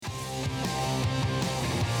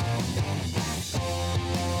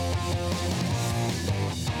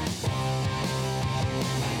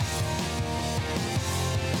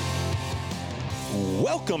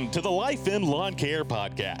Welcome to the Life in Lawn Care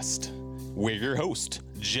podcast. We're your host,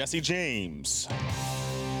 Jesse James.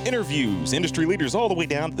 Interviews industry leaders all the way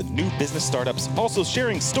down to the new business startups, also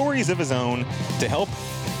sharing stories of his own to help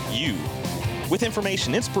you with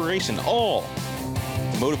information, inspiration, all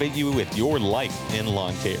to motivate you with your life in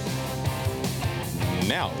lawn care.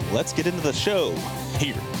 Now, let's get into the show.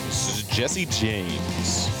 Here's Jesse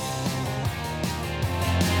James.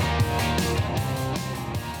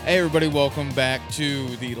 Hey everybody, welcome back to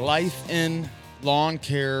the Life in Lawn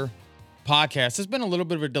Care podcast. There's been a little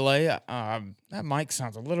bit of a delay. That mic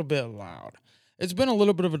sounds a little bit loud. It's been a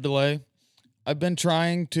little bit of a delay. I've been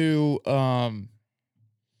trying to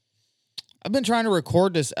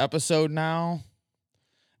record this episode now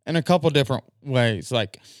in a couple different ways.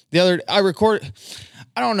 Like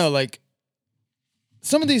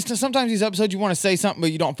sometimes these episodes, you want to say something,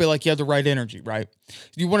 but you don't feel like you have the right energy, right?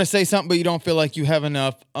 You want to say something, but you don't feel like you have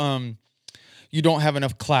enough, you don't have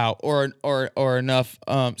enough clout or enough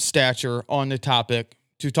stature on the topic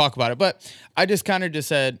to talk about it. But I just kind of just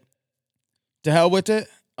said, to hell with it.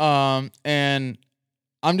 And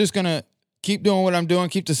I'm just going to keep doing what I'm doing,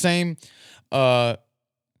 keep the same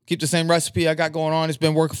recipe I got going on. It's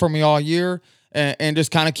been working for me all year. And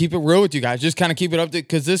just kind of keep it real with you guys. Just kind of keep it up to,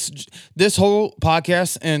 because this whole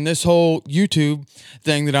podcast and this whole YouTube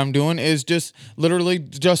thing that I'm doing is just literally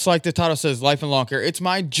just like the title says, Life in Lawn Care. It's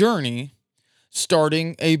my journey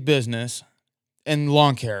starting a business in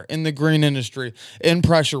lawn care, in the green industry, in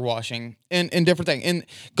pressure washing, in different things. And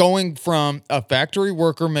going from a factory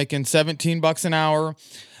worker making $17 an hour,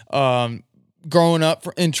 growing up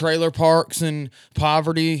in trailer parks and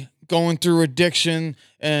poverty, going through addiction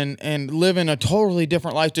and living a totally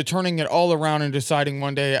different life, to turning it all around and deciding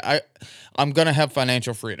one day I'm going to have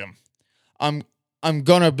financial freedom. I'm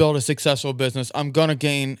going to build a successful business. I'm going to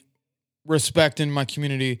gain respect in my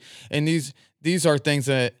community. And these are things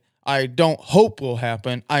that I don't hope will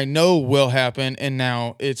happen. I know will happen. And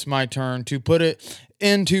now it's my turn to put it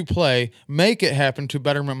into play, make it happen to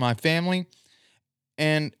betterment my family,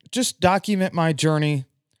 and just document my journey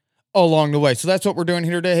along the way. So that's what we're doing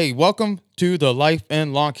here today. Hey, welcome to the Life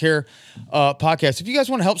in Lawn Care podcast. If you guys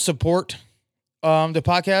want to help support the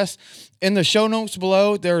podcast, in the show notes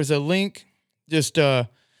below, there's a link. Just show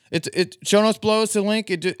notes below is the link.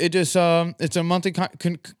 It's a monthly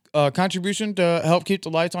contribution to help keep the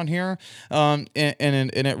lights on here, and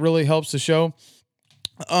it really helps the show.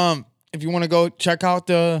 If you want to go check out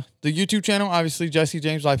the YouTube channel, obviously Jesse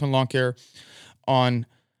James Life in Lawn Care on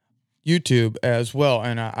YouTube as well,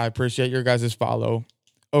 and I appreciate your guys' follow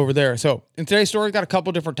over there. So in today's story, I got a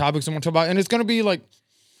couple different topics I want to talk about, and it's going to be like,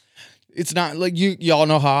 it's not like y'all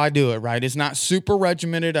know how I do it, right? It's not super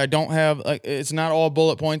regimented. I don't have it's not all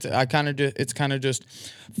bullet points. It's kind of just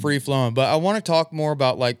free flowing. But I want to talk more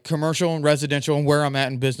about like commercial and residential and where I'm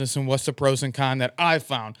at in business and what's the pros and cons that I've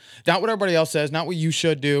found. Not what everybody else says, not what you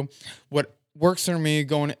should do. What works for me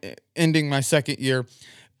ending my second year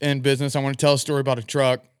in business. I want to tell a story about a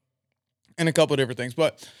truck and a couple of different things,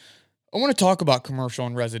 but I want to talk about commercial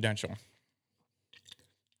and residential.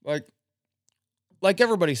 Like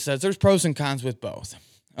everybody says, there's pros and cons with both.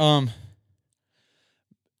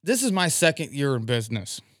 This is my second year in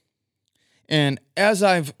business, and as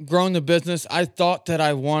I've grown the business, I thought that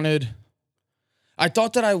I wanted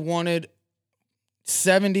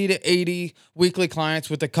 70 to 80 weekly clients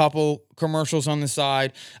with a couple commercials on the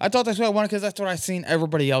side. I thought that's what I wanted because that's what I've seen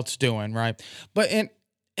everybody else doing, right? But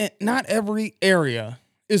not every area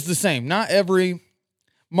is the same. Not every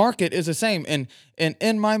market is the same. And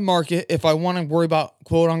in my market, if I want to worry about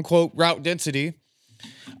quote unquote route density,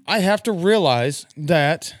 I have to realize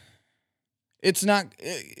that it's not,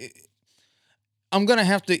 I'm going to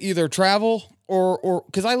have to either travel or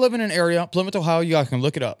because I live in an area, Plymouth, Ohio, you guys can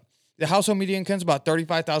look it up. The household median income is about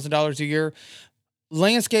 $35,000 a year.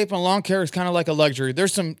 Landscape and lawn care is kind of like a luxury.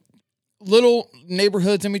 There's some little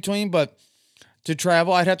neighborhoods in between, but to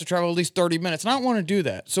travel, I'd have to travel at least 30 minutes. And I don't want to do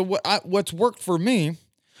that. So what's worked for me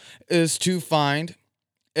is to find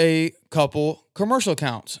a couple commercial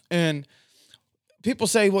accounts. And people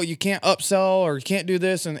say, well, you can't upsell or you can't do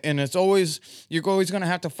this. And it's always, you're always going to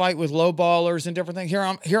have to fight with low ballers and different things.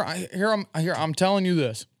 I'm telling you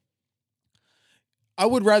this. I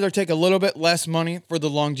would rather take a little bit less money for the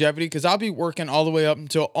longevity, because I'll be working all the way up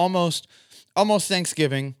until almost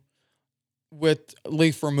Thanksgiving with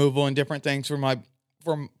leaf removal and different things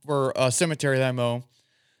for a cemetery that I mow.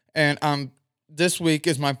 And this week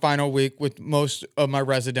is my final week with most of my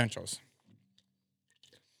residentials.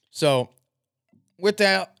 So with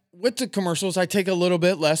the commercials, I take a little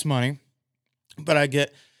bit less money, but I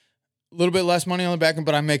get a little bit less money on the back end,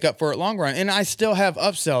 but I make up for it long run. And I still have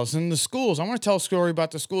upsells in the schools. I want to tell a story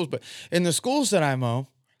about the schools, but in the schools that I mow,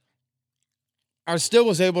 I still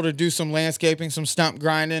was able to do some landscaping, some stump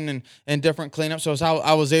grinding and different cleanup. So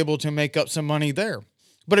I was able to make up some money there.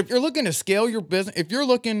 But if you're looking to scale your business,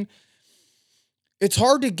 it's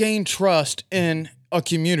hard to gain trust in a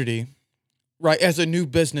community, right? As a new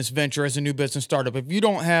business venture, as a new business startup. If you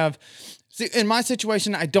don't have, see, in my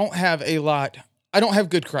situation, I don't have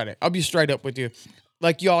good credit. I'll be straight up with you.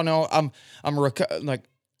 Like y'all know,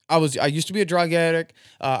 I used to be a drug addict.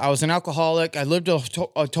 I was an alcoholic. I lived a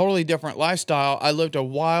totally different lifestyle. I lived a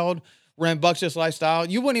wild, rambunctious lifestyle.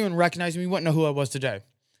 You wouldn't even recognize me. You wouldn't know who I was today.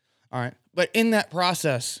 All right. But in that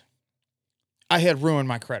process, I had ruined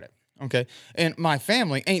my credit. Okay. And my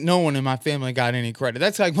family, ain't no one in my family got any credit.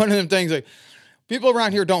 That's like one of them things, like people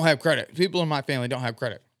around here don't have credit. People in my family don't have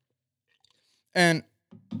credit. And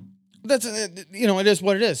that's, it is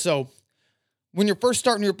what it is. So when you're first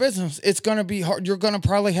starting your business, it's going to be hard. You're going to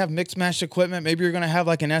probably have mixed match equipment. Maybe you're going to have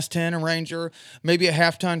like an S10, a Ranger, maybe a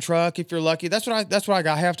half-ton truck if you're lucky. That's what I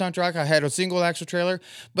got, half-ton truck. I had a single axle trailer.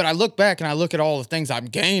 But I look back and I look at all the things I'm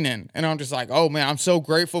gaining, and I'm just like, oh man, I'm so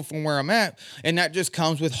grateful from where I'm at. And that just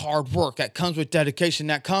comes with hard work. That comes with dedication.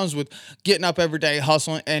 That comes with getting up every day,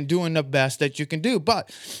 hustling, and doing the best that you can do. But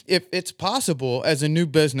if it's possible as a new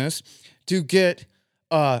business to get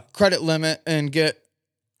a credit limit and get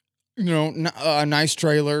a nice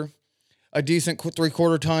trailer, a decent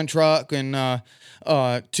 3/4 ton truck, and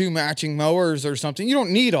 2 matching mowers or something. You don't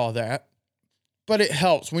need all that, but it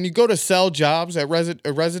helps. When you go to sell jobs at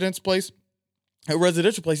residential places,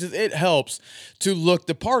 it helps to look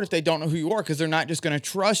the part if they don't know who you are, because they're not just going to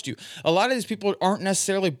trust you. A lot of these people aren't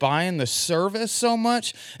necessarily buying the service so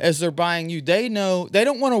much as they're buying you. They know they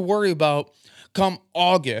don't want to worry about come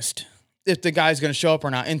August if the guy's going to show up or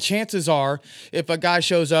not. And chances are, if a guy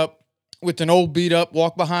shows up with an old beat up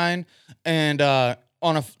walk behind and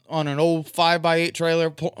on an old 5x8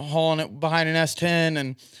 trailer hauling it behind an S10,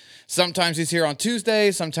 and sometimes he's here on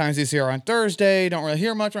Tuesday, sometimes he's here on Thursday, don't really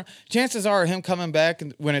hear much. Chances are him coming back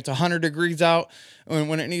when it's 100 degrees out and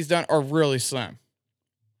when it needs done are really slim.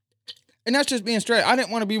 And that's just being straight. I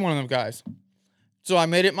didn't want to be one of them guys. So I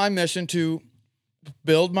made it my mission to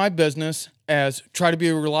build my business try to be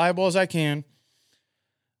as reliable as I can,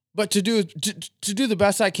 but to do the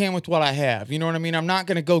best I can with what I have. You know what I mean? I'm not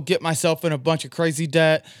going to go get myself in a bunch of crazy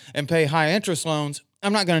debt and pay high interest loans.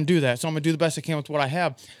 I'm not going to do that. So I'm going to do the best I can with what I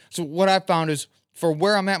have. So what I found is, for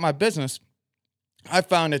where I'm at my business, I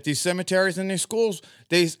found that these cemeteries and these schools,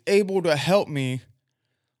 they're able to help me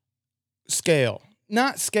scale.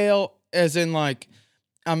 Not scale as in like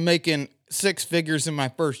I'm making 6 figures in my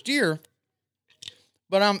first year,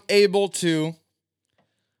 but I'm able to,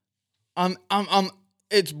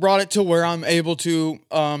 it's brought it to where I'm able to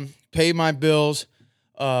pay my bills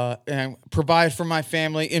and provide for my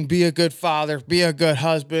family and be a good father, be a good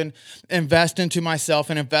husband, invest into myself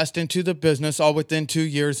and invest into the business all within 2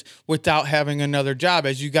 years without having another job.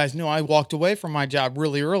 As you guys know, I walked away from my job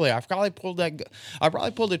really early. I probably pulled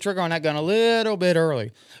the trigger on that gun a little bit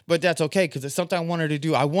early, but that's okay because it's something I wanted to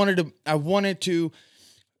do. I wanted to,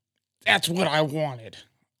 that's what I wanted.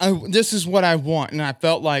 This is what I want. And I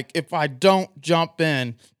felt like if I don't jump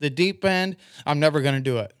in the deep end, I'm never going to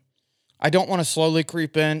do it. I don't want to slowly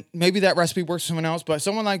creep in. Maybe that recipe works for someone else, but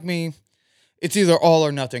someone like me, it's either all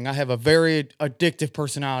or nothing. I have a very addictive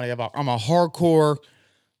personality. I'm a hardcore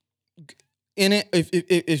in it.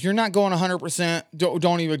 If you're not going 100%,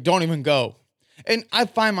 don't even go. And I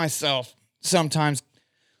find myself sometimes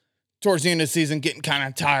towards the end of the season getting kind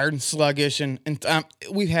of tired and sluggish. And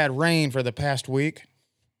we've had rain for the past week.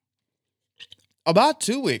 About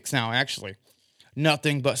 2 weeks now, actually.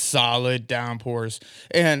 Nothing but solid downpours.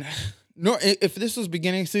 And if this was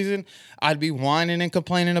beginning season, I'd be whining and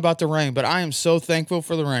complaining about the rain. But I am so thankful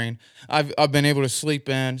for the rain. I've been able to sleep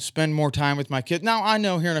in, spend more time with my kids. Now, I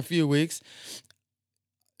know here in a few weeks,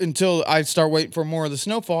 until I start waiting for more of the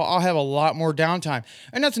snowfall, I'll have a lot more downtime.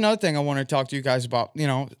 And that's another thing I want to talk to you guys about.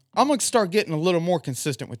 I'm going to start getting a little more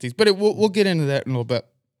consistent with these. But we'll get into that in a little bit.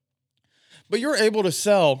 But you're able to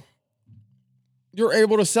sell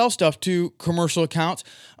stuff to commercial accounts.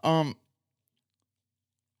 I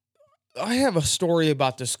have a story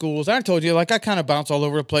about the schools. I told you, like, I kind of bounce all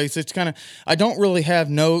over the place. It's kind of, I don't really have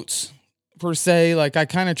notes per se. Like, I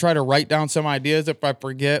kind of try to write down some ideas if I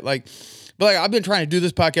forget. But I've been trying to do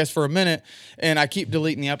this podcast for a minute, and I keep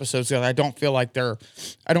deleting the episodes because I don't feel like they're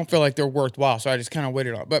worthwhile. So I just kind of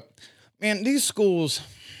waited on. But man, these schools.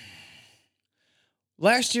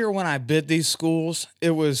 Last year when I bid these schools, I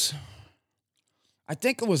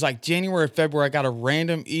think it was like January or February, I got a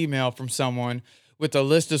random email from someone with a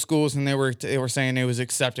list of schools, and they were saying they was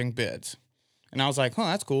accepting bids. And I was like,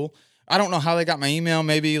 that's cool. I don't know how they got my email,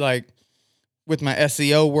 maybe like with my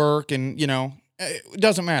SEO work, and it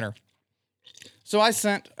doesn't matter. So I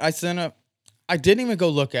didn't even go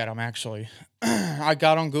look at them actually. I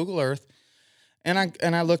got on Google Earth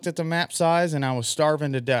and I looked at the map size, and I was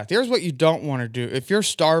starving to death. Here's what you don't want to do. If you're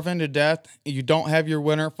starving to death, you don't have your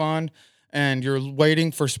winter fund, and you're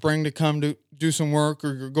waiting for spring to come to do some work,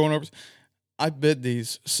 or you're going over, I bid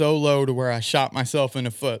these so low to where I shot myself in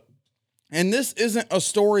the foot. And this isn't a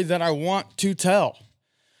story that I want to tell.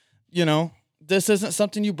 This isn't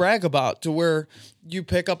something you brag about to where you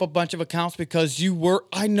pick up a bunch of accounts because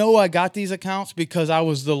I know I got these accounts because I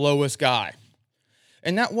was the lowest guy.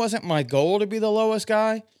 And that wasn't my goal to be the lowest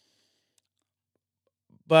guy,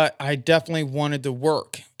 but I definitely wanted to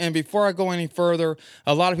work. And before I go any further,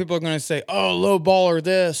 a lot of people are going to say, oh, low baller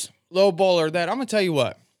this, low baller that. I'm going to tell you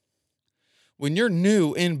what. When you're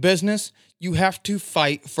new in business, you have to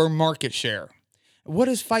fight for market share. What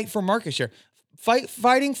is fight for market share?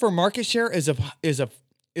 Fighting for market share is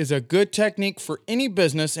a good technique for any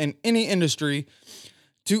business and any industry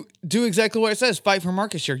to do exactly what it says, fight for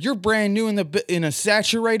market share. You're brand new in a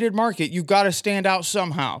saturated market. You got to stand out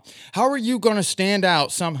somehow. How are you going to stand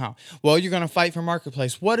out somehow? Well, you're going to fight for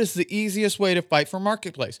marketplace. What is the easiest way to fight for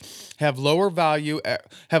marketplace? Have lower value,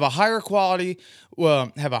 have a higher quality,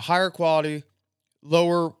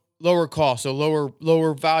 lower cost, so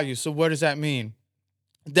lower value. So what does that mean?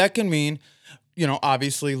 That can mean,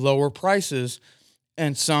 obviously lower prices,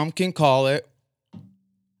 and some can call it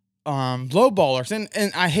low ballers.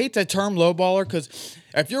 And I hate the term low baller, because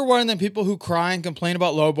if you're one of them people who cry and complain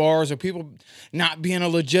about low ballers or people not being a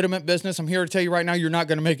legitimate business, I'm here to tell you right now, you're not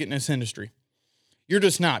going to make it in this industry. You're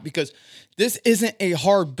just not, because this isn't a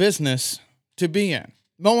hard business to be in.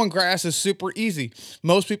 Mowing grass is super easy.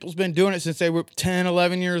 Most people's been doing it since they were 10,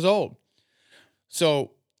 11 years old.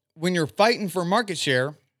 So when you're fighting for market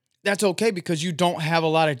share, that's okay because you don't have a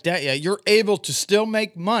lot of debt yet. You're able to still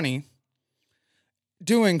make money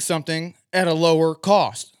doing something at a lower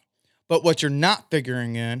cost. But what you're not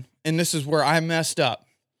figuring in, and this is where I messed up,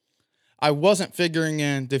 I wasn't figuring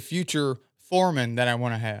in the future foreman that I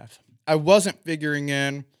want to have. I wasn't figuring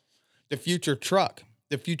in the future truck,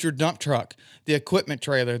 the future dump truck, the equipment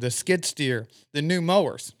trailer, the skid steer, the new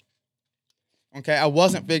mowers. Okay, I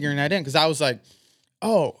wasn't figuring that in because I was like,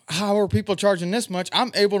 oh, how are people charging this much?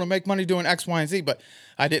 I'm able to make money doing X, Y, and Z, but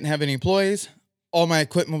I didn't have any employees. All my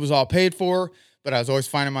equipment was all paid for, but I was always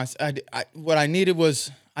finding what I needed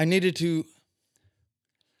was I needed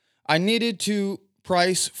to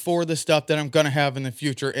price for the stuff that I'm going to have in the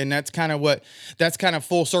future. And that's kind of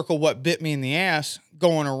full circle what bit me in the ass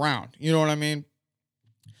going around. You know what I mean?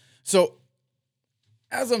 So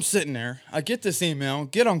as I'm sitting there, I get this email,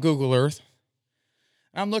 get on Google Earth.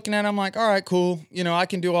 I'm looking at it, I'm like, all right, cool. I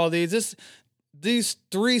can do all these. These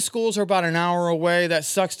 3 schools are about an hour away. That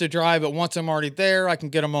sucks to drive, but once I'm already there, I can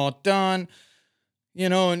get them all done.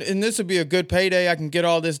 And this would be a good payday. I can get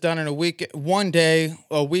all this done in a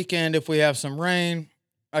weekend if we have some rain.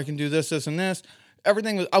 I can do this, and this.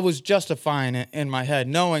 I was justifying it in my head,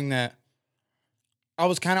 knowing that I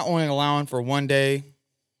was kind of only allowing for 1 day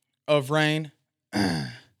of rain.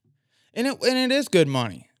 And it is good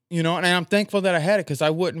money. And I'm thankful that I had it because I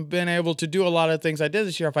wouldn't have been able to do a lot of things I did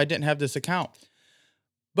this year if I didn't have this account.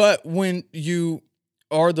 But when you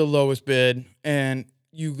are the lowest bid and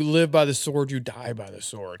you live by the sword, you die by the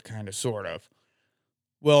sword, kind of, sort of.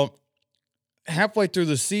 Well, halfway through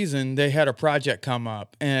the season, they had a project come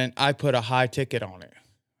up and I put a high ticket on it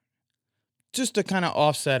just to kind of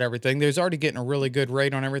offset everything. They was already getting a really good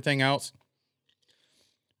rate on everything else,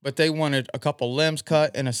 but they wanted a couple limbs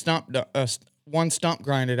cut and one stump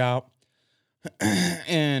grinded out.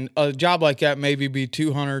 And a job like that maybe be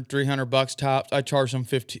 $200, $300 tops. I charged them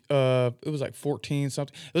it was like 14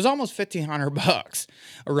 something. It was almost $1,500,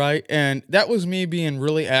 right? And that was me being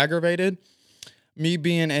really aggravated. Me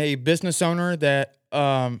being a business owner that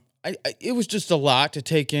it was just a lot to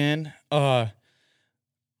take in. At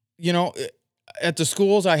the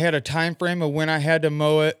schools I had a time frame of when I had to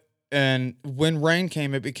mow it. And when rain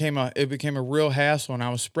came, it became a real hassle, and I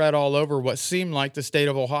was spread all over what seemed like the state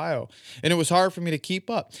of Ohio, and it was hard for me to keep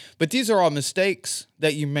up. But these are all mistakes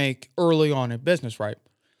that you make early on in business, right?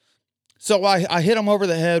 So I hit them over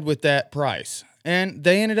the head with that price, and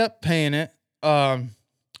they ended up paying it. But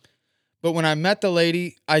when I met the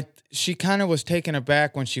lady, she kind of was taken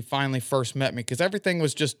aback when she finally first met me because everything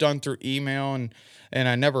was just done through email, and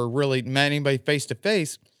I never really met anybody face to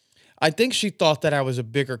face. I think she thought that I was a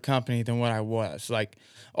bigger company than what I was. Like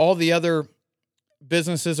all the other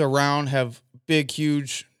businesses around have big,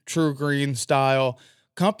 huge True Green style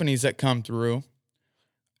companies that come through.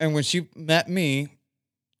 And when she met me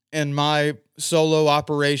in my solo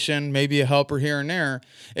operation, maybe a helper here and there,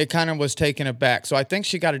 it kind of was taken aback. So I think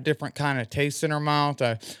she got a different kind of taste in her mouth.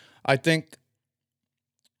 I think,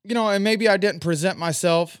 and maybe I didn't present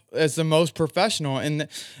myself as the most professional, and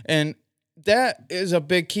that is a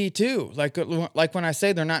big key too. Like when I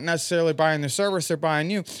say they're not necessarily buying the service, they're buying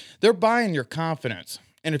you. They're buying your confidence.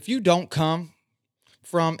 And if you don't come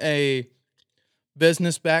from a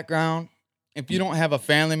business background, if you don't have a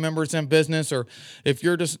family members in business, or if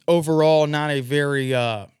you're just overall not a very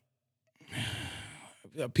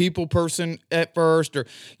people person at first, or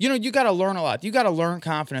you got to learn a lot. You got to learn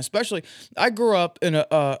confidence. Especially, I grew up in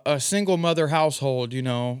a single mother household,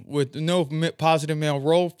 with no positive male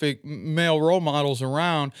role models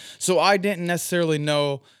around. So I didn't necessarily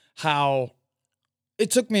know how.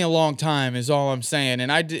 It took me a long time, is all I'm saying,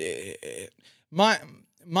 and my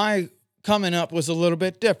coming up was a little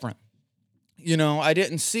bit different. I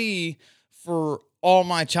didn't see for all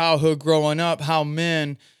my childhood growing up how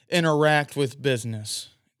men interact with business,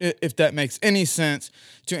 if that makes any sense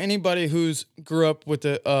to anybody who's grew up with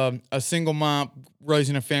a single mom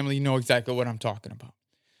raising a family. You know exactly what I'm talking about.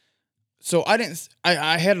 So I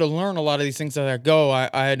had to learn a lot of these things as I go.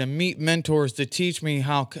 I had to meet mentors to teach me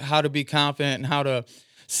how to be confident and how to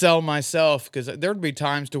sell myself, because there'd be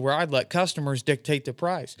times to where I'd let customers dictate the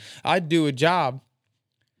price. I would do a job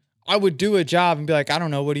and be like, I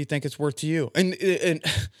don't know, what do you think it's worth to you? And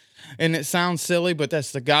it sounds silly, but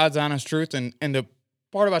that's the God's honest truth. And the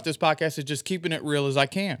part about this podcast is just keeping it real as I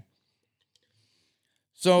can.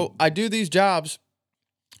 So I do these jobs,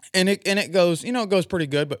 and it goes, it goes pretty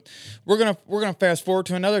good. But we're gonna fast forward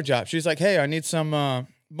to another job. She's like, hey, I need some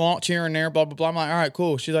mulch here and there, blah blah blah. I'm like, all right,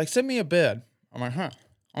 cool. She's like, send me a bid. I'm like, huh,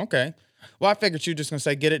 okay. Well, I figured she was just gonna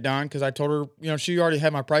say get it done, because I told her, she already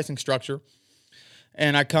had my pricing structure.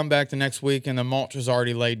 And I come back the next week and the mulch was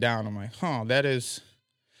already laid down. I'm like,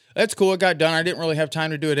 that's cool. It got done. I didn't really have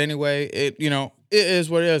time to do it anyway. It is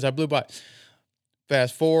what it is. I blew by.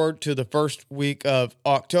 Fast forward to the first week of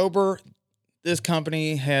October. This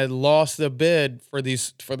company had lost the bid for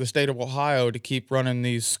the state of Ohio to keep running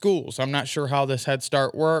these schools. I'm not sure how this Head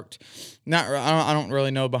Start worked. I don't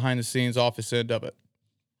really know behind the scenes office end of it.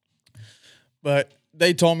 But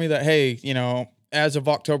they told me that, hey, as of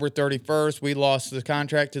October 31st, we lost the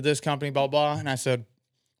contract to this company, blah, blah. And I said,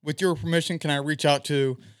 with your permission, can I reach out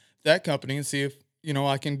to that company and see if,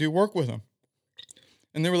 I can do work with them?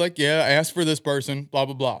 And they were like, yeah, I asked for this person, blah,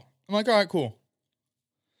 blah, blah. I'm like, all right, cool.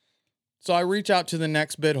 So I reach out to the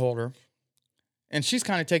next bid holder, and she's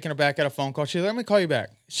kind of taken aback at a phone call. She's like, let me call you back.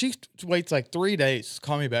 She waits like 3 days to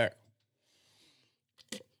call me back.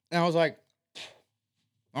 And I was like,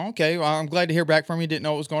 okay, well, I'm glad to hear back from you. Didn't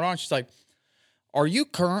know what was going on. She's like, Are you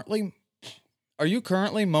currently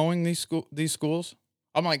mowing these schools?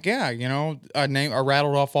 I'm like, yeah, I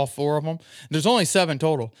rattled off all 4 of them. There's only 7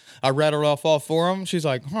 total. I rattled off all 4 of them. She's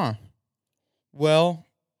like, huh. Well,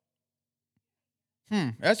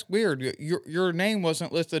 that's weird. Your name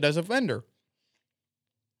wasn't listed as a vendor.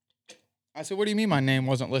 I said, what do you mean my name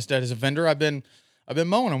wasn't listed as a vendor? I've been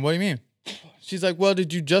mowing them. What do you mean? She's like, well,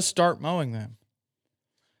 did you just start mowing them?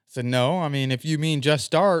 I said, no. I mean, if you mean just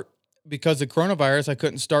start, because of coronavirus, I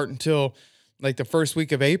couldn't start until like the first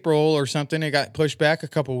week of April or something. It got pushed back a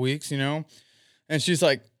couple weeks, And she's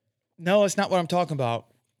like, no, that's not what I'm talking about.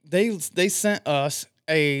 They sent us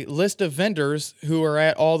a list of vendors who are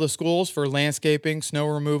at all the schools for landscaping, snow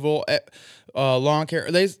removal, lawn care,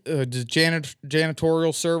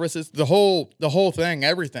 janitorial services, the whole thing,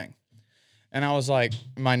 everything. And I was like,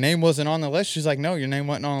 my name wasn't on the list. She's like, no, your name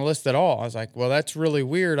wasn't on the list at all. I was like, well, that's really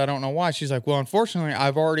weird. I don't know why. She's like, well, unfortunately,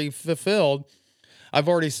 I've already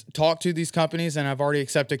talked to these companies, and I've already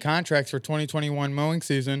accepted contracts for 2021 mowing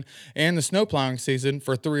season and the snow plowing season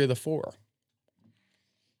for 3 of the 4.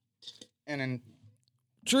 And in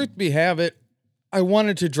truth be have it, I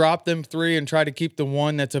wanted to drop them 3 and try to keep the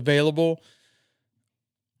one that's available.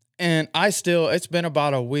 And it's been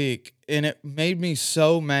about a week, and it made me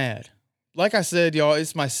so mad. Like I said, y'all,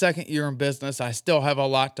 it's my 2nd year in business. I still have a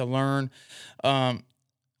lot to learn. I'm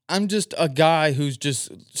just a guy who's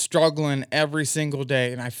just struggling every single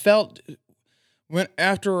day. And I felt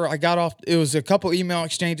after I got off, it was a couple email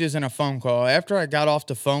exchanges and a phone call. After I got off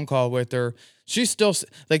the phone call with her, she's still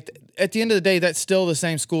like, at the end of the day, that's still the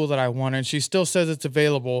same school that I wanted. She still says it's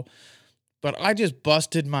available. But I just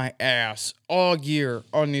busted my ass all year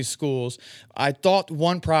on these schools. I thought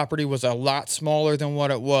one property was a lot smaller than what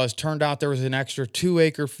it was. Turned out there was an extra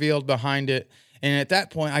 2-acre field behind it. And at that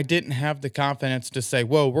point, I didn't have the confidence to say,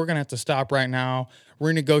 whoa, we're going to have to stop right now,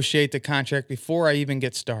 renegotiate the contract before I even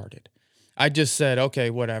get started. I just said, okay,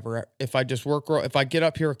 whatever. If I just if I get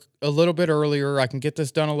up here a little bit earlier, I can get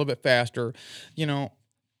this done a little bit faster. You know,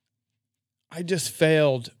 I just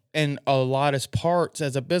failed in a lot of parts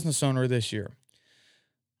as a business owner this year.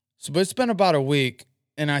 So, but it's been about a week,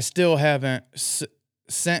 and I still haven't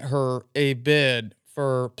sent her a bid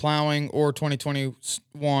for plowing or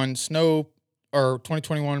 2021 snow or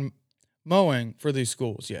 2021 mowing for these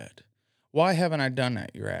schools yet. Why haven't I done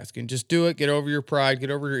that, you're asking? Just do it. Get over your pride. Get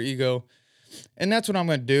over your ego. And that's what I'm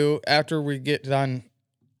going to do after we get done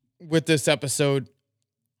with this episode.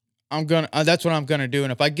 That's what I'm going to do.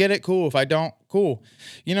 And if I get it, cool. If I don't, cool.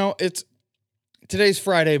 You know, today's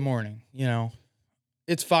Friday morning, you know.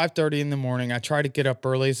 It's 5:30 in the morning. I try to get up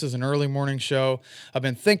early. This is an early morning show. I've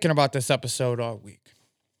been thinking about this episode all week.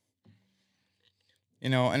 You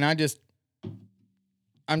know, and I'm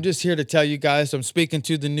just here to tell you guys, I'm speaking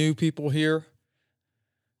to the new people here.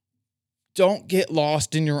 Don't get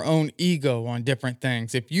lost in your own ego on different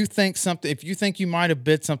things. If you think you might have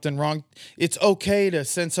bid something wrong, it's okay to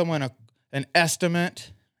send someone an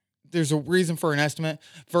estimate. There's a reason for an estimate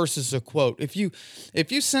versus a quote. If you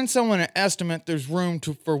send someone an estimate, there's room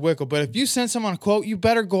for wiggle. But if you send someone a quote, you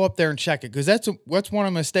better go up there and check it, because that's one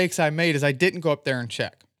of the mistakes I made is I didn't go up there and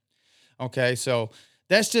check. Okay, so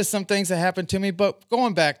that's just some things that happened to me. But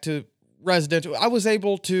going back to residential, I was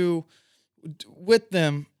able to, with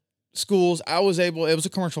them schools, it was a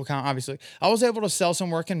commercial account, obviously. I was able to sell some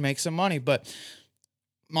work and make some money. But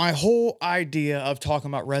my whole idea of talking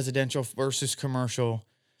about residential versus commercial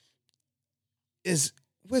is,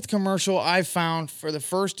 with commercial, I found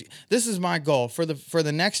this is my goal for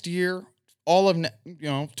the next year, all of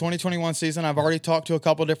 2021 season. I've already talked to a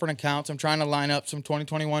couple different accounts. I'm trying to line up some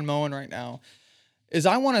 2021 mowing right now. Is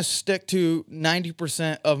I want to stick to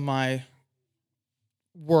 90% of my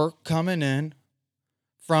work coming in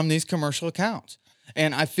from these commercial accounts,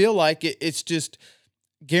 and I feel like it's just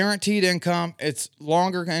guaranteed income. It's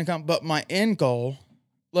longer income, but my end goal,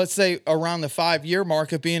 let's say around the 5-year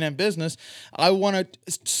mark of being in business, I want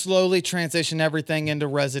to slowly transition everything into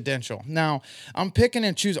residential. Now, I'm picking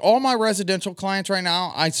and choosing all my residential clients right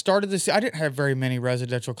now. I didn't have very many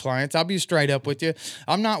residential clients. I'll be straight up with you.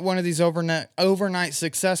 I'm not one of these overnight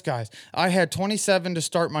success guys. I had 27 to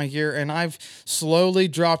start my year, and I've slowly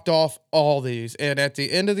dropped off all these. And at the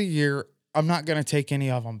end of the year, I'm not going to take any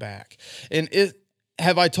of them back. And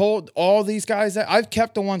have I told all these guys that? I've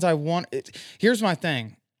kept the ones I want. Here's my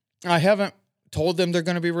thing. I haven't told them they're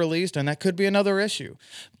going to be released, and that could be another issue.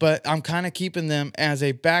 But I'm kind of keeping them as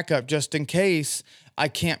a backup just in case I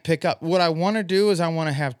can't pick up. What I want to do is I want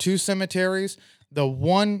to have 2 cemeteries, the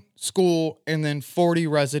 1 school, and then 40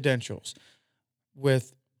 residentials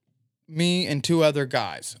with me and 2 other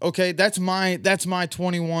guys. Okay, that's my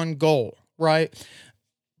 21 goal, right?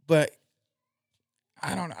 But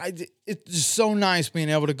I don't know. It's just so nice being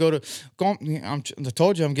able to go. I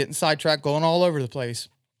told you I'm getting sidetracked, going all over the place.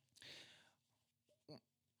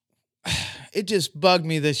 It just bugged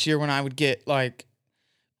me this year when I would get when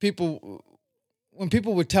people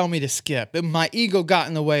would tell me to skip, and my ego got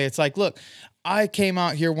in the way. It's like, look, I came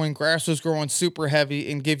out here when grass was growing super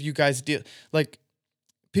heavy and give you guys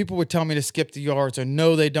people would tell me to skip the yards or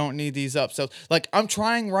no, they don't need these upsells. Like, I'm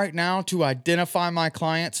trying right now to identify my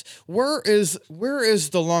clients. Where is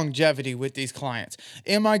the longevity with these clients?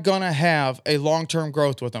 Am I going to have a long-term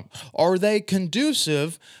growth with them? Are they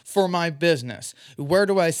conducive for my business? Where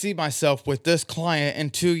do I see myself with this client in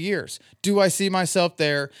 2 years? Do I see myself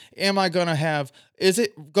there? Is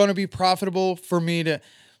it going to be profitable for me to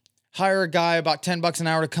hire a guy about $10 an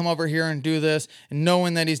hour to come over here and do this, and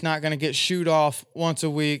knowing that he's not going to get shooed off once a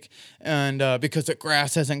week, and because the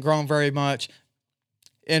grass hasn't grown very much?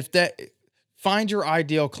 Find your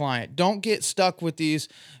ideal client. Don't get stuck with these.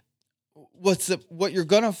 What you're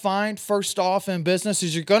going to find first off in business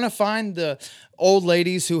is you're going to find the old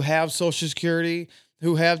ladies who have Social Security,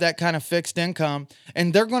 who have that kind of fixed income,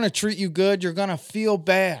 and they're going to treat you good. You're going to feel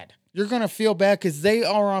bad. You're going to feel bad because they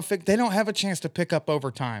don't have a chance to pick up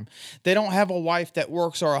overtime. They don't have a wife that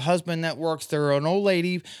works or a husband that works. They're an old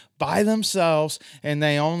lady by themselves, and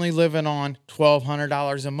they only living on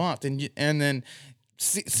 $1,200 a month. And then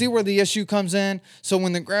see where the issue comes in. So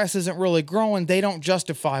when the grass isn't really growing, they don't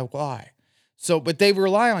justify why. But they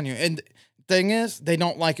rely on you. And the thing is, they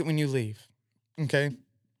don't like it when you leave. Okay.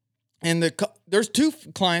 And there's 2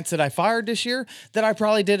 clients that I fired this year that I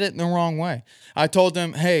probably did it in the wrong way. I told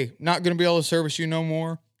them, hey, not going to be able to service you no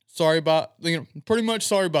more. Pretty much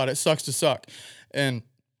sorry about it. Sucks to suck. And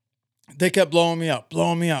they kept blowing me up.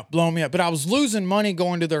 But I was losing money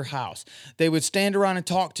going to their house. They would stand around and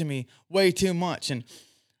talk to me way too much. And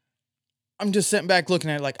I'm just sitting back looking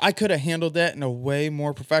at it like I could have handled that in a way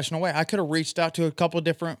more professional way. I could have reached out to a couple of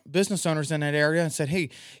different business owners in that area and said, hey,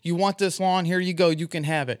 you want this lawn? Here you go. You can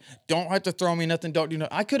have it. Don't have to throw me nothing. Don't do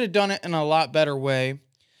nothing. I could have done it in a lot better way.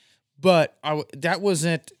 But that was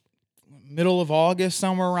at middle of August,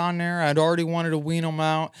 somewhere around there. I'd already wanted to wean them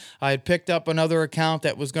out. I had picked up another account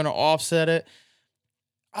that was going to offset it.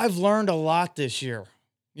 I've learned a lot this year.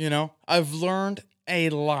 I've learned a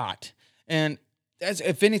lot. And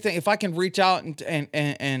if anything, if I can reach out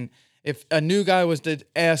and if a new guy was to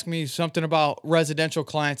ask me something about residential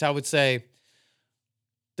clients, I would say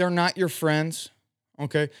they're not your friends.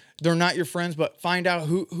 Okay. They're not your friends, but find out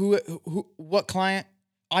what client.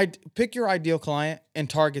 Pick your ideal client and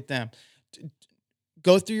target them.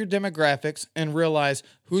 Go through your demographics and realize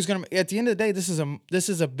who's going to, at the end of the day, this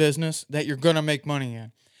is a business that you're going to make money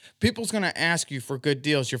in. People's going to ask you for good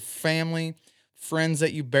deals. Your family, friends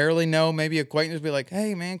that you barely know, maybe acquaintances, be like,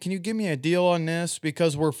 hey man, can you give me a deal on this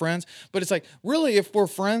because we're friends? But it's like, really, if we're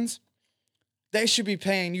friends, they should be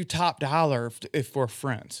paying you top dollar if we're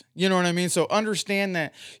friends. You know what I mean? So understand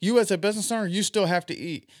that you as a business owner, you still have to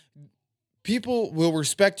eat. People will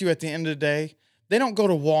respect you at the end of the day. They don't go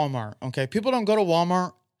to Walmart, okay? People don't go to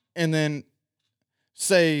Walmart and then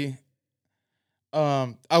say,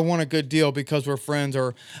 I want a good deal because we're friends,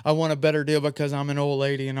 or I want a better deal because I'm an old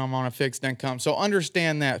lady and I'm on a fixed income. So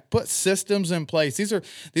understand that. Put systems in place. These are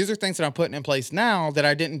things that I'm putting in place now that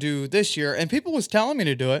I didn't do this year. And people was telling me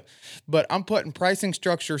to do it, but I'm putting pricing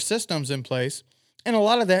structure systems in place. And a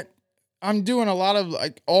lot of that, I'm doing a lot of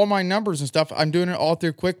like all my numbers and stuff. I'm doing it all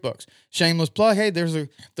through QuickBooks. Shameless plug. Hey, there's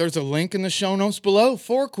a link in the show notes below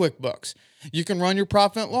for QuickBooks. You can run your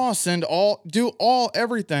profit and loss,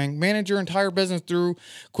 everything, manage your entire business through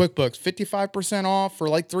QuickBooks. 55% off for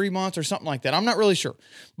like 3 months or something like that. I'm not really sure,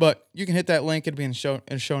 but you can hit that link. It'll be in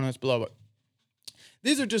the show notes below. But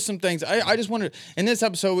these are just some things I just wanted. And this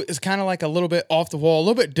episode is kind of like a little bit off the wall, a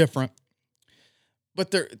little bit different,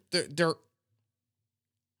 but they're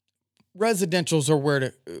residentials are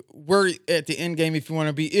where at the end game, if you want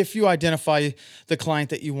to be, if you identify the client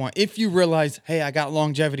that you want, if you realize, hey, I got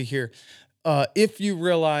longevity here. If you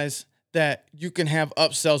realize that you can have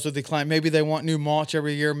upsells with the client, maybe they want new mulch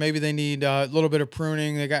every year. Maybe they need a little bit of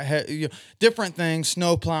pruning. They got different things.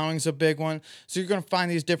 Snow plowing is a big one. So you're going to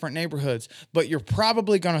find these different neighborhoods, but you're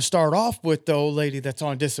probably going to start off with the old lady that's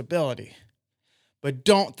on disability, but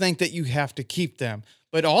don't think that you have to keep them.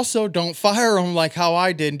 But also don't fire them like how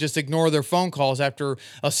I did and just ignore their phone calls after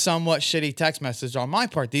a somewhat shitty text message on my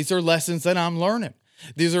part. These are lessons that I'm learning.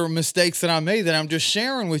 These are mistakes that I made that I'm just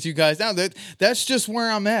sharing with you guys now. That's just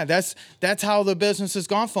where I'm at. That's how the business has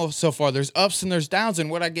gone so far. There's ups and there's downs.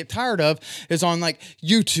 And what I get tired of is on like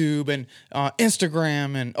YouTube and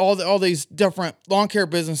Instagram and all these different lawn care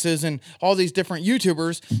businesses and all these different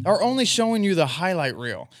YouTubers are only showing you the highlight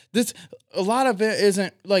reel. A lot of it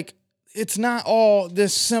isn't like, it's not all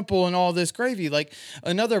this simple and all this gravy. Like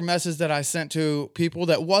another message that I sent to people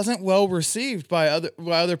that wasn't well received by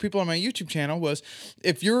other people on my YouTube channel was,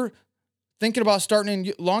 if you're thinking about starting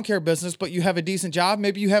a lawn care business, but you have a decent job,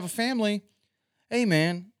 maybe you have a family, hey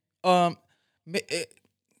man,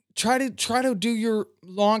 try to do your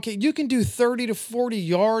lawn care. You can do 30 to 40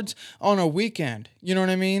 yards on a weekend. You know what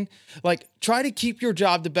I mean? Like try to keep your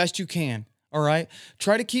job the best you can. All right.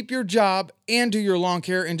 Try to keep your job and do your lawn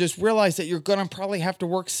care, and just realize that you're going to probably have to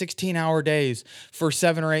work 16-hour days for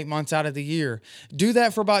 7 or 8 months out of the year. Do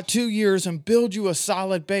that for about 2 years and build you a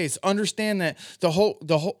solid base. Understand that the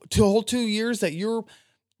whole 2 years that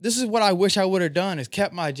this is what I wish I would have done, is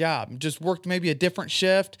kept my job, just worked maybe a different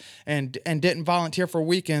shift and didn't volunteer for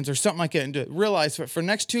weekends or something like that. And realize for the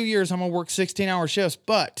next 2 years, I'm going to work 16-hour shifts,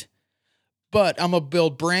 but I'm going to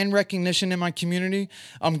build brand recognition in my community.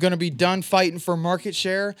 I'm going to be done fighting for market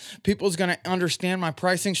share. People's going to understand my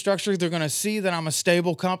pricing structure. They're going to see that I'm a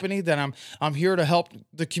stable company, that I'm here to help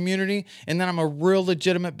the community, and that I'm a real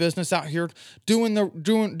legitimate business out here doing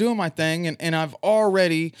my thing. And I've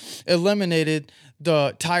already eliminated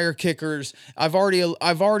the tire kickers. I've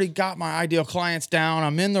already got my ideal clients down.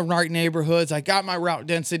 I'm in the right neighborhoods. I got my route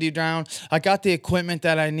density down. I got the equipment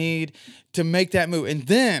that I need to make that move.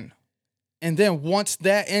 And then once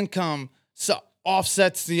that income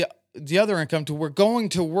offsets the other income to where going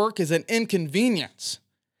to work is an inconvenience,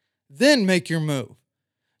 then make your move.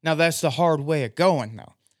 Now, that's the hard way of going,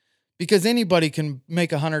 though, because anybody can make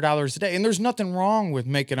 $100 a day. And there's nothing wrong with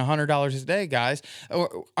making $100 a day, guys.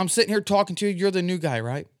 I'm sitting here talking to you. You're the new guy,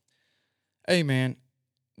 right? Hey, man,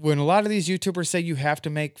 when a lot of these YouTubers say you have to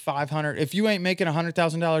make 500, if you ain't making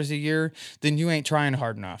 $100,000 a year, then you ain't trying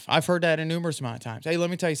hard enough. I've heard that a numerous amount of times. Hey, let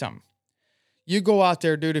me tell you something. You go out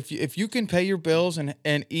there, dude. If you can pay your bills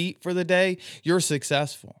and eat for the day, you're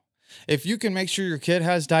successful. If you can make sure your kid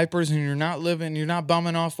has diapers and you're not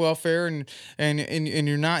bumming off welfare and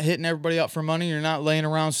you're not hitting everybody up for money, you're not laying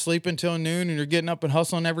around sleeping till noon and you're getting up and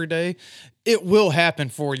hustling every day, it will happen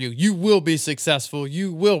for you. You will be successful.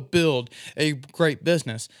 You will build a great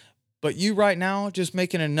business. But you right now just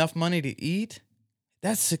making enough money to eat,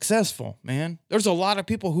 that's successful, man. There's a lot of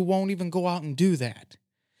people who won't even go out and do that.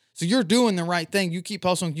 So you're doing the right thing. You keep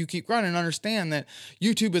hustling, you keep grinding. Understand that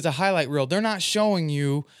YouTube is a highlight reel. They're not showing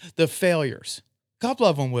you the failures. A couple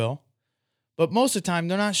of them will, but most of the time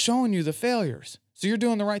they're not showing you the failures. So you're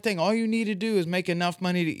doing the right thing. All you need to do is make enough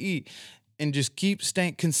money to eat and just keep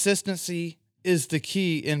staying. Consistency is the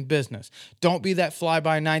key in business. Don't be that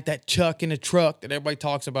fly-by-night, that chuck in a truck that everybody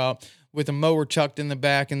talks about with a mower chucked in the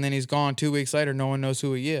back and then he's gone 2 weeks later. No one knows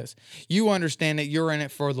who he is. You understand that you're in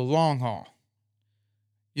it for the long haul.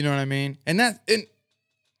 You know what I mean? And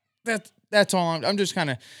that's all. I'm just kind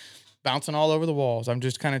of bouncing all over the walls. I'm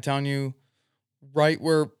just kind of telling you right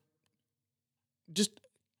where just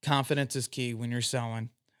confidence is key when you're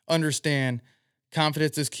selling. Understand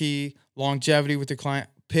confidence is key. Longevity with the client.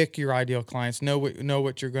 Pick your ideal clients. Know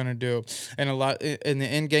what you're going to do. And a lot in the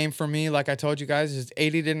end game for me, like I told you guys, is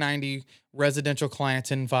 80 to 90 residential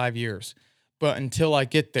clients in 5 years. But until I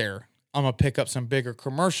get there, I'm going to pick up some bigger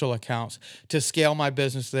commercial accounts to scale my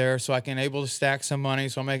business there so I can able to stack some money.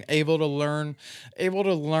 So I'm able to learn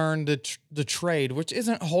the trade, which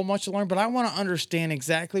isn't a whole much to learn, but I want to understand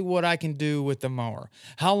exactly what I can do with the mower.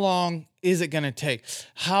 How long is it going to take?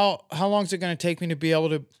 How long is it going to take me to be able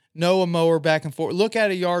to know a mower back and forth? Look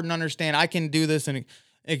at a yard and understand I can do this in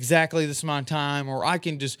exactly this amount of time, or I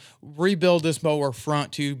can just rebuild this mower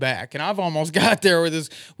front to back. And I've almost got there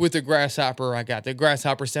with the Grasshopper. I got the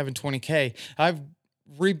Grasshopper 720K. I've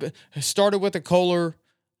started with a Kohler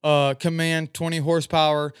Command 20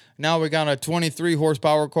 horsepower. Now we got a 23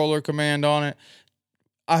 horsepower Kohler Command on it.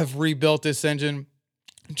 I've rebuilt this engine.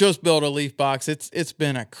 Just built a leaf box. It's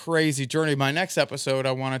been a crazy journey. My next episode,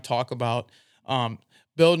 I want to talk about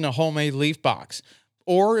building a homemade leaf box.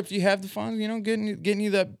 Or if you have the funds, getting you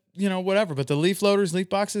that, whatever. But the leaf loaders, leaf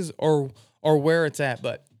boxes are where it's at.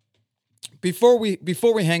 But before we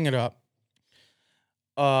hang it up,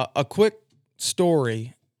 a quick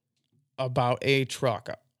story about a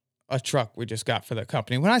truck we just got for the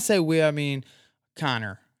company. When I say we, I mean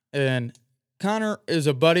Connor. And Connor is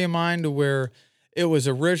a buddy of mine to where it was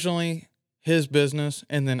originally his business,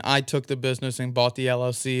 and then I took the business and bought the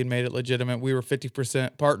LLC and made it legitimate. We were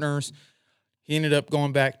 50% partners. He ended up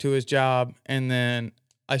going back to his job, and then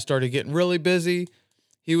I started getting really busy.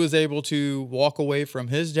 He was able to walk away from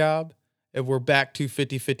his job, and we're back to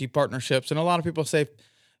 50-50 partnerships. And a lot of people say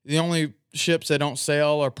the only ships that don't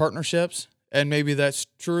sail are partnerships, and maybe that's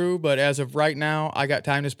true, but as of right now, I got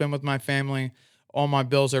time to spend with my family. All my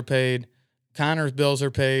bills are paid. Connor's bills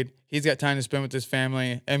are paid. He's got time to spend with his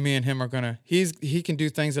family, and me and him are he can do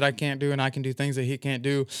things that I can't do, and I can do things that he can't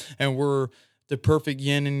do, and we're the perfect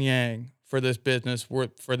yin and yang for this business,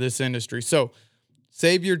 for this industry. So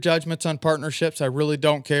save your judgments on partnerships. I really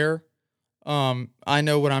don't care. I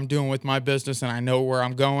know what I'm doing with my business and I know where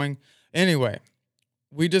I'm going. Anyway,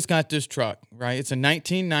 we just got this truck, right? It's a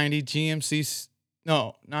 1990 GMC.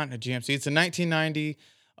 No, not a GMC. It's a 1990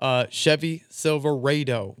 Chevy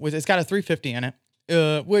Silverado. It's got a 350 in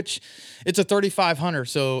it, which it's a 3500.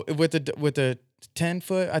 So with a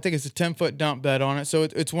 10-foot, I think it's a 10-foot dump bed on it. So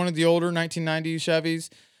it's one of the older 1990 Chevys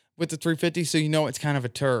with the 350, so it's kind of a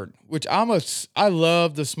turd. Which I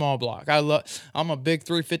love the small block. I'm a big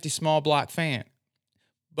 350 small block fan,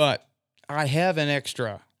 but I have an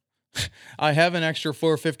extra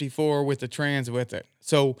 454 with the trans with it.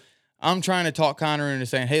 So I'm trying to talk Connor into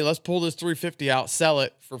saying, hey, let's pull this 350 out, sell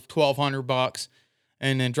it for $1,200,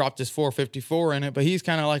 and then drop this 454 in it. But he's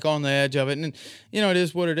kind of like on the edge of it, and it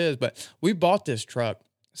is what it is. But we bought this truck.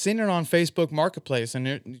 Seen it on Facebook Marketplace,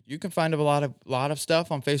 and you can find a lot of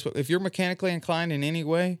stuff on Facebook. If you're mechanically inclined in any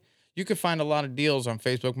way, you can find a lot of deals on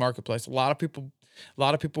Facebook Marketplace. A lot of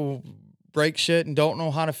people break shit and don't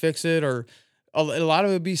know how to fix it, or a lot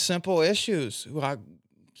of it would be simple issues.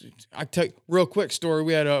 I tell you, real quick story.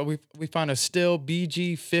 We found a Stihl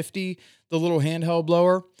BG50, the little handheld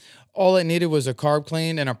blower. All it needed was a carb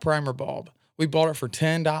clean and a primer bulb. We bought it for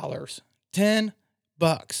 $10.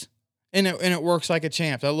 $10. And it works like a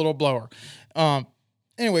champ, that little blower.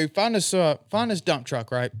 Anyway, we found this dump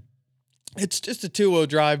truck, right? It's just a 2-wheel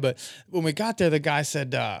drive, but when we got there, the guy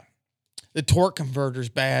said, the torque converter's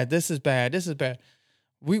bad. This is bad.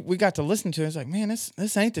 we got to listen to it. It's like, man,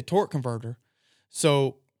 this ain't the torque converter.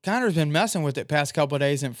 So Connor's been messing with it past couple of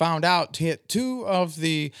days and found out two of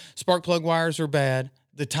the spark plug wires are bad.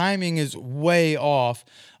 The timing is way off.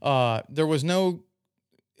 There was no,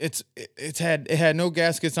 it had no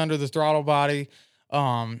gaskets under the throttle body.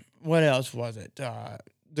 What else was it?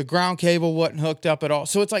 The ground cable wasn't hooked up at all.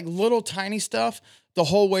 So it's like little tiny stuff the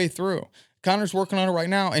whole way through. Connor's working on it right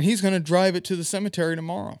now, and he's going to drive it to the cemetery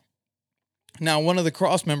tomorrow. Now, one of the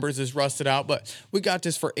cross members is rusted out, but we got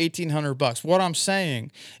this for $1,800. What I'm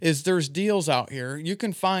saying is there's deals out here. You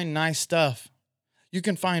can find nice stuff. You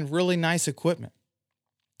can find really nice equipment.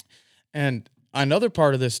 And another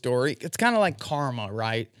part of this story, it's kind of like karma,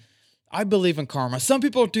 right? I believe in karma. Some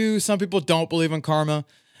people do, some people don't believe in karma.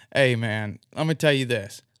 Hey, man, I'm going to tell you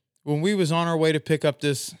this. When we was on our way to pick up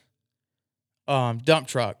this dump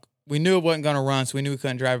truck, we knew it wasn't going to run, so we knew we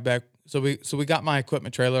couldn't drive it back. So we got my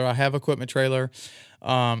equipment trailer. I have equipment trailer.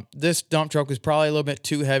 This dump truck was probably a little bit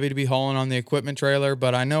too heavy to be hauling on the equipment trailer,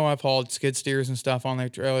 but I know I've hauled skid steers and stuff on the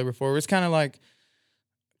trailer before. It was kind of a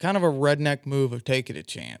redneck move of taking a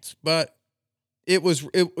chance, but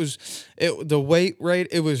the weight rate,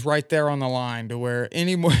 it was right there on the line to where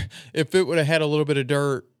if it would have had a little bit of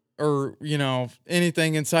dirt or,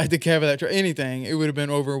 anything inside the cab of that truck, anything, it would have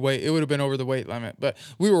been overweight. It would have been over the weight limit, but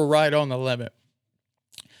we were right on the limit.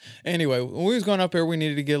 Anyway, when we was going up here, we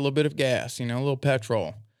needed to get a little bit of gas, a little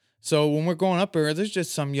petrol. So when we're going up here, there's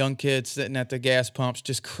just some young kid sitting at the gas pumps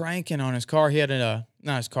just cranking on his car. He had a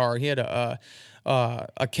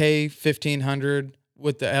K1500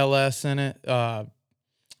 with the LS in it. It was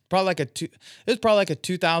probably like a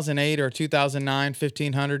 2008 or 2009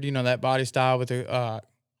 1500. That body style with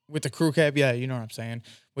the crew cab. Yeah, you know what I'm saying,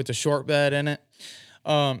 with the short bed in it.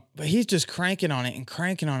 But he's just cranking on it. And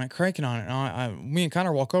me and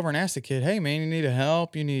Connor walk over and ask the kid, "Hey man, you need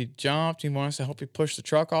help? You need jumped? You want us to help you push the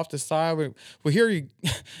truck off the side? We hear you,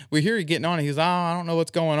 we hear you getting on it." He's, "I don't know what's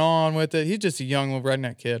going on with it." He's just a young little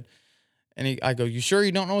redneck kid. And I go, "You sure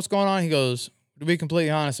you don't know what's going on?" He goes, "To be completely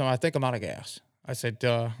honest, I think I'm out of gas." I said,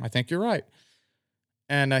 "I think you're right."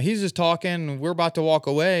 And he's just talking, and we're about to walk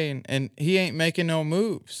away, and he ain't making no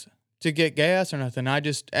moves to get gas or nothing. I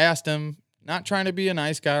just asked him, not trying to be a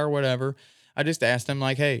nice guy or whatever. I just asked him,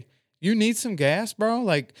 like, "Hey, you need some gas, bro?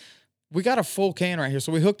 Like, we got a full can right here."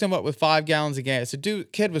 So we hooked him up with 5 gallons of gas. The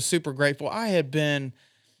kid was super grateful. Man,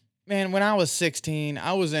 when I was 16,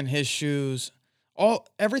 I was in his shoes.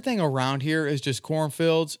 Everything around here is just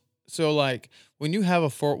cornfields. So like when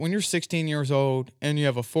you're 16 years old and you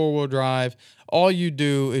have a 4-wheel drive, all you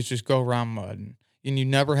do is just go around mudding, and you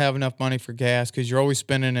never have enough money for gas because you're always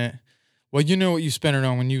spending it. Well, you know what you spent it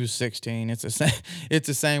on when you was 16. It's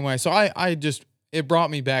the same way. So it brought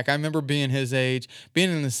me back. I remember being his age, being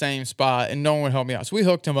in the same spot, and no one would help me out. So we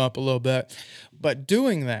hooked him up a little bit. But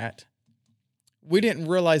doing that, we didn't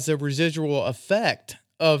realize the residual effect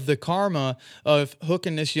of the karma of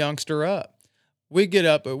hooking this youngster up. We get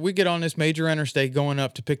on this major interstate going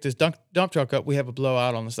up to pick this dump truck up. We have a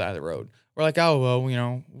blowout on the side of the road. We're like, oh, well, we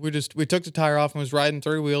took the tire off and was riding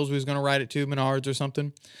 3 wheels. We was going to ride it to Menards or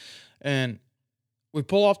something. And we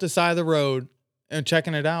pull off the side of the road and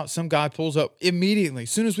checking it out. Some guy pulls up immediately.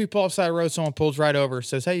 As soon as we pull off the side of the road, someone pulls right over,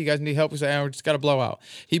 says, "Hey, you guys need help?" We say, "Oh, we just got a blowout."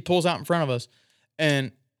 He pulls out in front of us,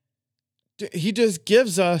 and he just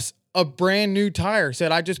gives us a brand new tire.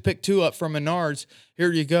 Said, "I just picked 2 up from Menards.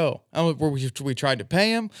 Here you go." We tried to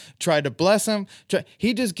pay him, tried to bless him.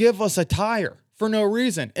 He just gave us a tire for no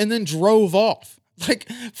reason and then drove off.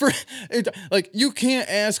 You can't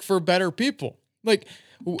ask for better people. Like,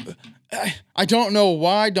 I don't know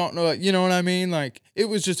why, you know what I mean? Like, it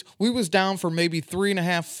was just, we was down for maybe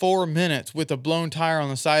 3.5, 4 minutes with a blown tire on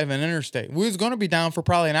the side of an interstate. We was going to be down for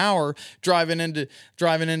probably an hour driving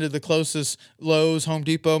into the closest Lowe's, Home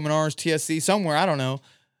Depot, Menards, TSC, somewhere, I don't know.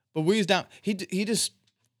 But we was down.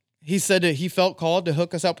 He said that he felt called to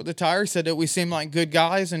hook us up with the tire. He said that we seemed like good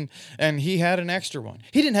guys, and he had an extra one.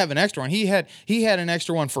 He didn't have an extra one. He had an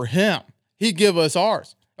extra one for him. He'd give us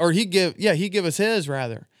ours. Or he'd give us his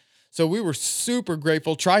rather. So we were super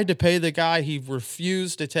grateful. Tried to pay the guy. He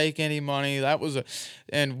refused to take any money.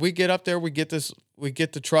 And we get up there, we get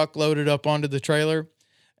the truck loaded up onto the trailer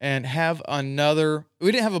and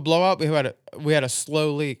we didn't have a blowout, but we had a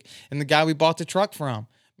slow leak. And the guy we bought the truck from,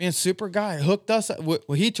 man, super guy, hooked us up. Well,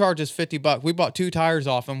 he charged us $50. We bought 2 tires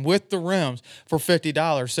off him with the rims for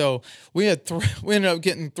 $50. So we ended up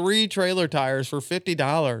getting 3 trailer tires for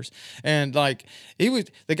 $50. And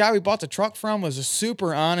the guy we bought the truck from was a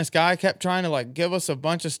super honest guy, kept trying to give us a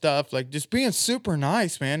bunch of stuff, just being super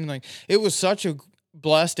nice, man. And it was such a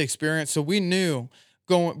blessed experience. So we knew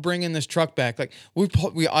bringing this truck back. Like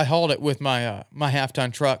I hauled it with my my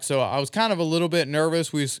half-ton truck, so I was kind of a little bit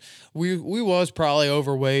nervous. We was probably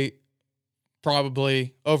overweight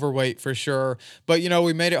for sure, but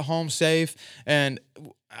we made it home safe, and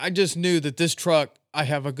I just knew that this truck, I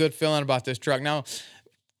have a good feeling about this truck. Now,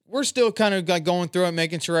 we're still kind of like going through it,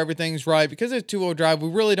 making sure everything's right because it's two-wheel drive. We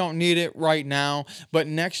really don't need it right now, but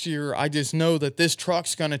next year, I just know that this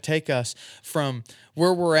truck's going to take us from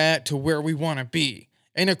where we're at to where we want to be.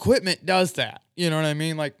 And equipment does that. You know what I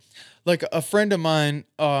mean? Like a friend of mine,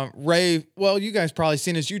 Ray, well, you guys probably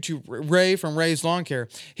seen his YouTube, Ray from Ray's Lawn Care.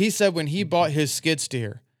 He said when he bought his skid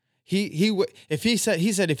steer, he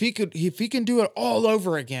said if he can do it all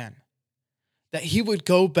over again, that he would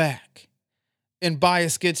go back and buy a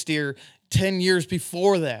skid steer 10 years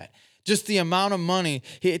before that. Just the amount of money,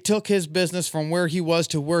 it took his business from where he was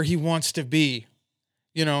to where he wants to be.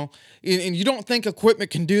 And you don't think equipment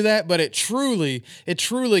can do that, but it truly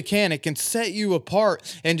can. It can set you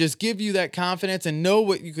apart and just give you that confidence and know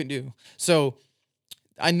what you can do. So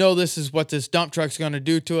I know this is what this dump truck's going to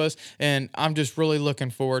do to us, and I'm just really looking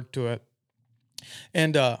forward to it.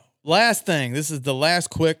 And last thing, this is the last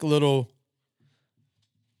quick little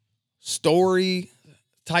story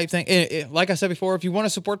type thing. Like I said before, if you want to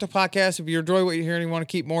support the podcast, if you enjoy what you hear and you want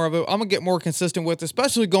to keep more of it, I'm gonna get more consistent with,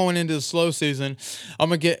 especially going into the slow season. I'm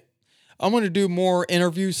gonna do more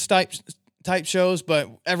interviews type shows, but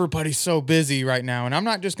everybody's so busy right now, and I'm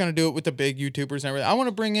not just gonna do it with the big YouTubers and everything. I want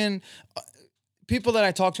to bring in people that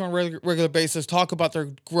I talk to on a regular basis, talk about their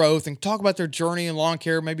growth and talk about their journey in lawn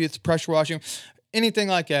care. Maybe it's pressure washing, anything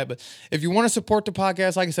like that. But if you want to support the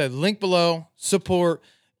podcast, like I said, link below, support.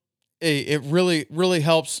 It really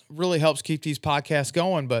helps keep these podcasts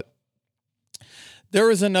going. But there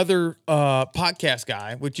is another podcast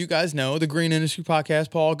guy, which you guys know, the Green Industry Podcast,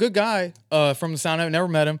 Paul, good guy from the sound of it, never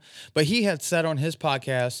met him, but he had said on his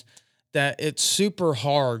podcast that it's super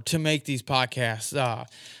hard to make these podcasts.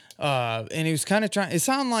 And he was kind of it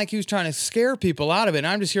sounded like he was trying to scare people out of it. And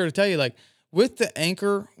I'm just here to tell you, like, with the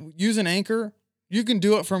Anchor, using Anchor, you can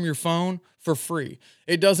do it from your phone for free.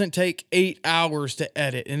 It doesn't take 8 hours to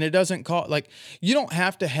edit, and it doesn't cost, like, you don't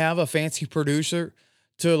have to have a fancy producer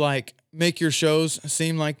to like make your shows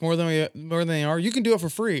seem like more than they are. You can do it for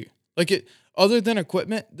free. Like, other than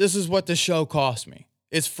equipment, this is what the show cost me.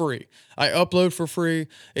 It's free. I upload for free.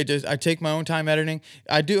 I take my own time editing.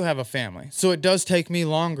 I do have a family, so it does take me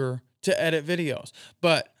longer to edit videos.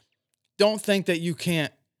 But don't think that you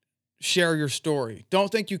can't share your story.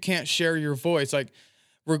 Don't think you can't share your voice. Like,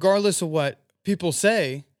 regardless of what people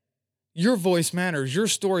say, your voice matters, your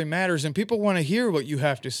story matters, and people want to hear what you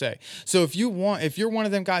have to say. So if you're one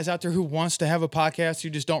of them guys out there who wants to have a podcast, you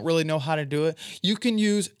just don't really know how to do it, you can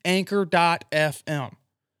use Anchor.fm.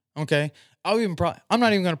 Okay? I'm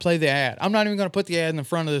not even going to play the ad. I'm not even going to put the ad in the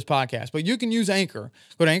front of this podcast, but you can use Anchor.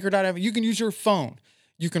 Go to Anchor.fm. You can use your phone.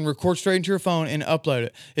 You can record straight into your phone and upload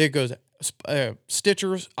it. It goes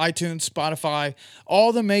Stitchers, iTunes, Spotify,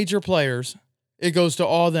 all the major players. It goes to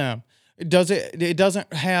all them. It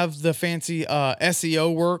doesn't have the fancy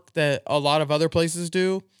SEO work that a lot of other places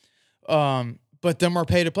do, but them are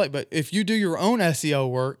pay to play. But if you do your own SEO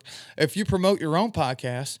work, if you promote your own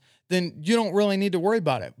podcast, then you don't really need to worry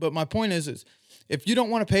about it. But my point is if you don't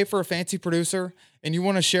want to pay for a fancy producer and you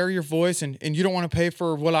want to share your voice and you don't want to pay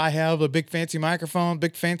for what I have, a big fancy microphone,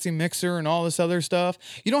 big fancy mixer and all this other stuff,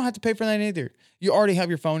 you don't have to pay for that either. You already have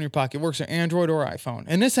your phone in your pocket. It works on Android or iPhone.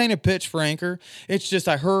 And this ain't a pitch for Anchor. It's just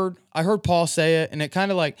I heard Paul say it, and it kind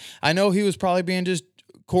of like, I know he was probably being just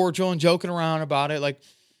cordial and joking around about it, like,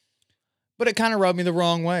 but it kind of rubbed me the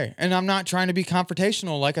wrong way. And I'm not trying to be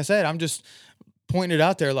confrontational. Like I said, I'm just pointing it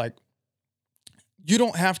out there, like, you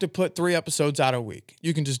don't have to put 3 episodes out a week.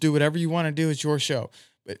 You can just do whatever you want to do. It's your show.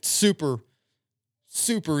 It's super,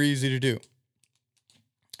 super easy to do.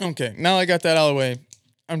 Okay, now I got that out of the way.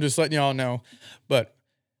 I'm just letting y'all know. But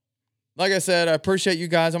like I said, I appreciate you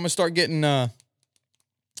guys. I'm going to start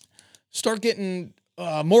getting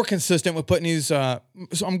more consistent with putting these. So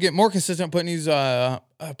I'm getting more consistent putting these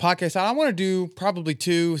podcasts out. I want to do probably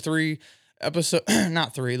 2, 3 episode,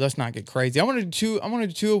 not 3. Let's not get crazy. I want to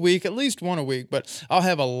do 2 a week, at least 1 a week. But I'll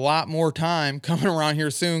have a lot more time coming around here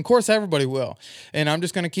soon. Of course, everybody will, and I'm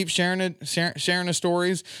just going to keep sharing the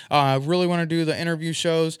stories. I really want to do the interview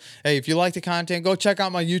shows. Hey, if you like the content, go check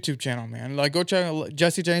out my YouTube channel, man. Like, go check out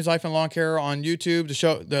Jesse James Life and Lawn Care on YouTube.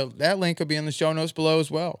 That link will be in the show notes below as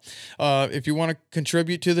well. If you want to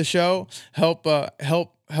contribute to the show, help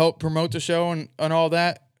promote the show and all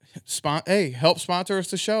that. Help sponsor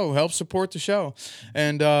us the show, help support the show.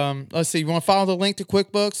 And let's see, you want to follow the link to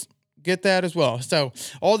QuickBooks? get that as well. So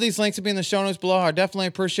all these links will be in the show notes below. I definitely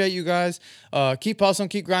appreciate you guys. Keep hustling,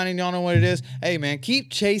 keep grinding. Y'all know what it is. Hey, man, keep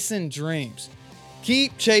chasing dreams.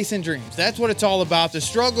 Keep chasing dreams. That's what it's all about. The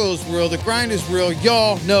struggle is real. The grind is real.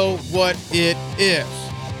 Y'all know what it is.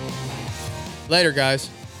 Later, guys.